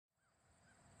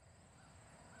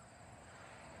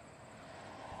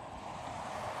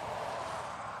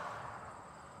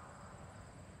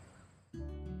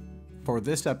For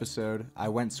this episode, I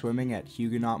went swimming at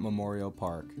Huguenot Memorial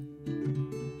Park.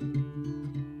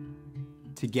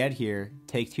 To get here,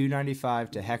 take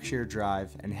 295 to Heckscher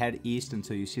Drive and head east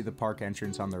until you see the park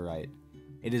entrance on the right.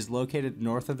 It is located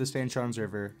north of the St. Johns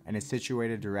River and is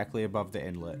situated directly above the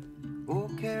inlet. Oh,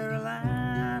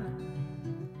 Carolina,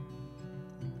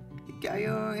 you got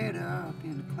your head up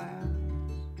in the clouds.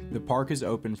 The park is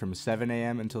open from 7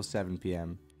 a.m. until 7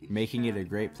 p.m., making it a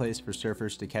great place for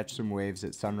surfers to catch some waves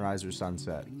at sunrise or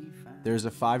sunset. There is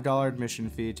a $5 admission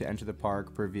fee to enter the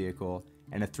park per vehicle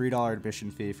and a $3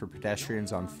 admission fee for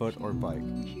pedestrians on foot or bike.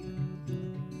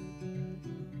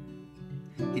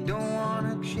 You don't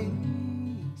wanna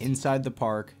change. Inside the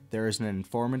park, there is an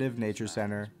informative nature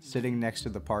center sitting next to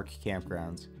the park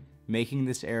campgrounds, making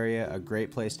this area a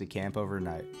great place to camp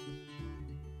overnight.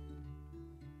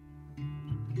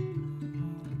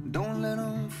 Don't let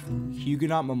 'em fool.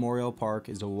 Huguenot Memorial Park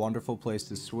is a wonderful place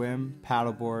to swim,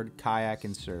 paddleboard, kayak,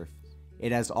 and surf.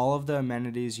 It has all of the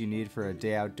amenities you need for a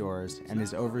day outdoors and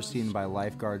is overseen by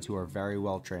lifeguards who are very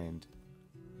well trained.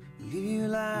 Leave you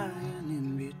lying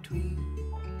in between.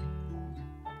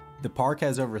 The park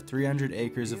has over 300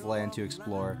 acres of land to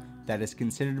explore that is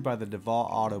considered by the Duval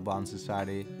Audubon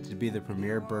Society to be the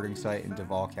premier birding site in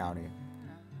Duval County.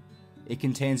 It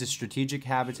contains a strategic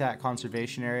habitat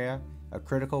conservation area, a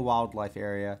critical wildlife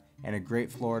area, and a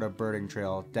Great Florida birding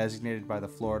trail designated by the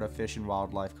Florida Fish and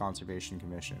Wildlife Conservation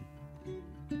Commission.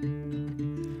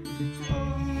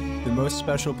 The most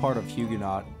special part of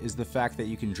Huguenot is the fact that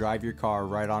you can drive your car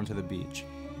right onto the beach.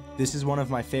 This is one of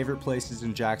my favorite places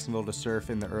in Jacksonville to surf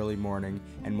in the early morning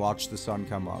and watch the sun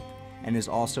come up, and is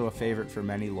also a favorite for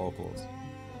many locals.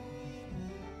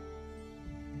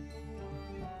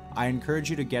 I encourage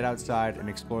you to get outside and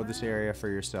explore this area for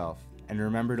yourself, and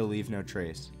remember to leave no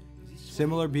trace.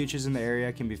 Similar beaches in the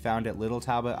area can be found at Little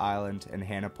Talbot Island and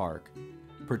Hanna Park.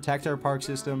 Protect our park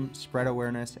system, spread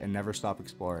awareness, and never stop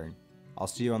exploring. I'll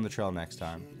see you on the trail next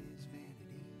time.